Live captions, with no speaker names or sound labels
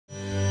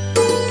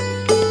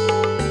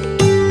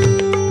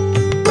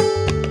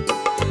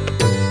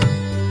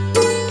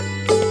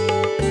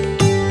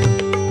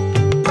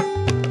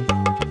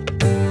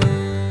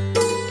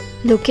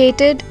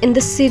Located in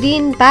the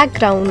serene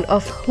background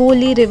of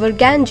holy river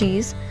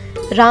Ganges,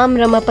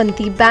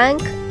 Ramapati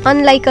Bank,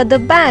 unlike other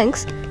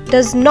banks,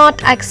 does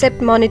not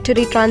accept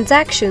monetary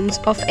transactions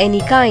of any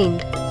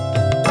kind.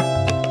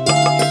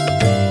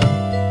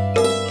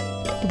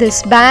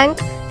 This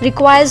bank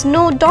requires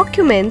no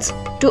documents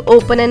to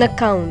open an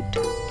account.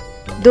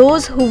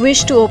 Those who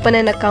wish to open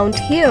an account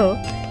here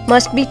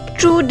must be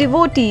true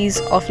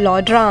devotees of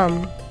Lord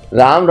Ram.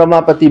 Ram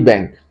Ramapati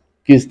bank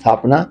की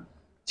स्थापना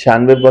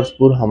 96 वर्ष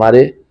पूर्व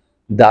हमारे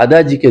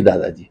दादाजी के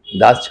दादाजी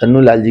दास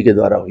छन्नू लाल जी के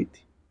द्वारा हुई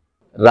थी।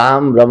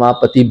 राम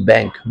रमापति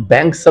बैंक,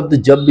 बैंक शब्द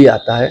जब भी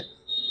आता है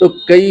तो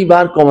कई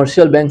बार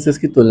कॉमर्शियल बैंक से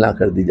इसकी तुलना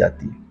कर दी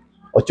जाती है,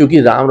 और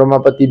चूंकि राम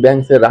रमापति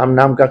बैंक से राम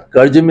नाम का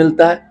कर्ज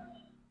मिलता है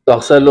तो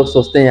अक्सर लोग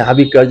सोचते हैं यहाँ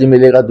भी कर्ज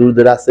मिलेगा, दूर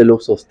दराज से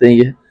लोग सोचते हैं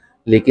ये,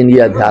 लेकिन ये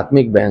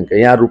आध्यात्मिक बैंक है,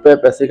 यहाँ रुपए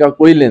पैसे का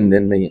कोई लेन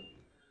देन नहीं है।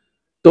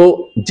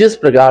 तो जिस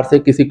प्रकार से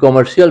किसी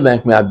कॉमर्शियल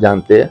बैंक में आप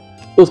जानते हैं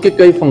तो उसके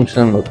कई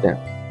फंक्शन होते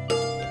हैं।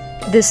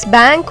 This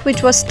bank,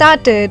 which was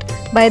started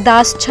by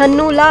Das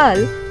Channu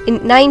Lal in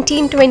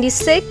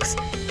 1926,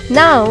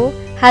 now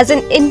has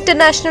an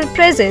international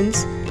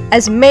presence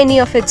as many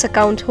of its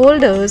account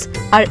holders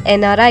are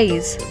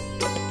NRIs.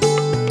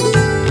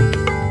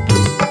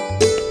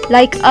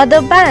 Like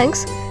other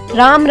banks,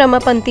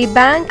 Ramapati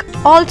Bank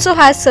also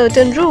has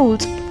certain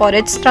rules for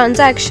its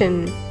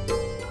transaction.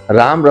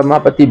 Ram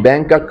Ramapati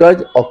bank का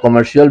कर्ज और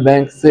commercial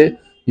bank से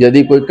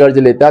यदि कोई कर्ज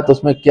लेता है तो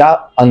उसमें क्या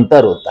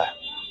अंतर होता है।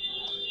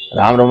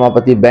 राम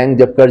रमापति बैंक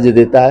जब कर्ज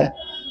देता है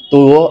तो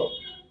वो,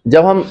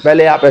 जब हम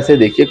पहले आप ऐसे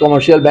देखिए,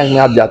 कमर्शियल बैंक में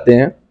आप जाते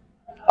हैं,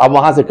 आप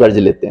वहां से कर्ज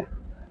लेते हैं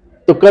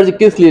तो कर्ज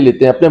किस लिए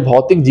लेते हैं? अपने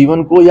भौतिक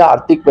जीवन को या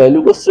आर्थिक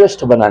पहलू को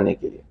श्रेष्ठ बनाने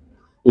के लिए।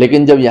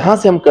 लेकिन जब यहाँ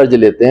से हम कर्ज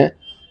लेते हैं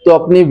तो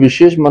अपनी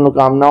विशेष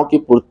मनोकामनाओं की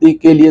पूर्ति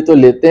के लिए तो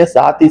लेते हैं,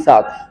 साथ ही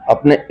साथ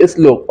अपने इस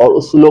लोक और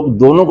उस लोक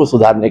दोनों को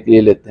सुधारने के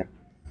लिए लेते हैं।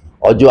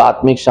 और जो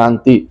आत्मिक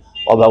शांति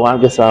और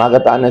भगवान के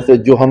शरणागत आने से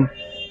जो हम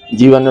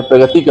जीवन में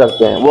प्रगति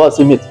करते हैं वो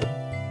असीमित है।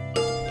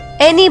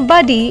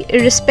 Anybody,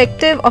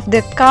 irrespective of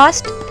their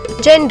caste,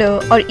 gender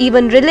or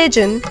even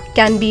religion,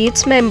 can be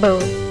its member.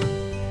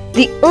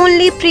 The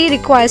only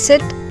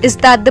prerequisite is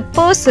that the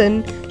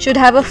person should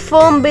have a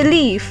firm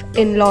belief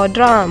in Lord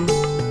Ram.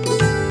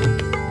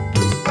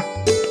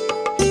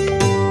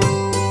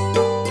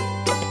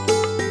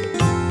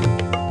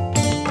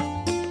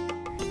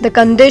 The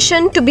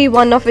condition to be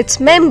one of its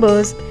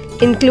members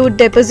include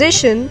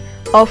deposition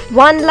of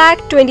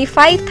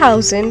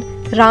 1,25,000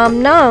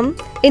 Ram Naam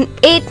in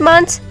 8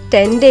 months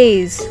 10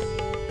 days.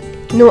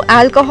 No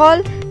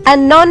alcohol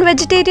and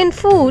non-vegetarian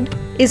food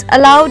is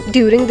allowed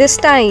during this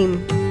time.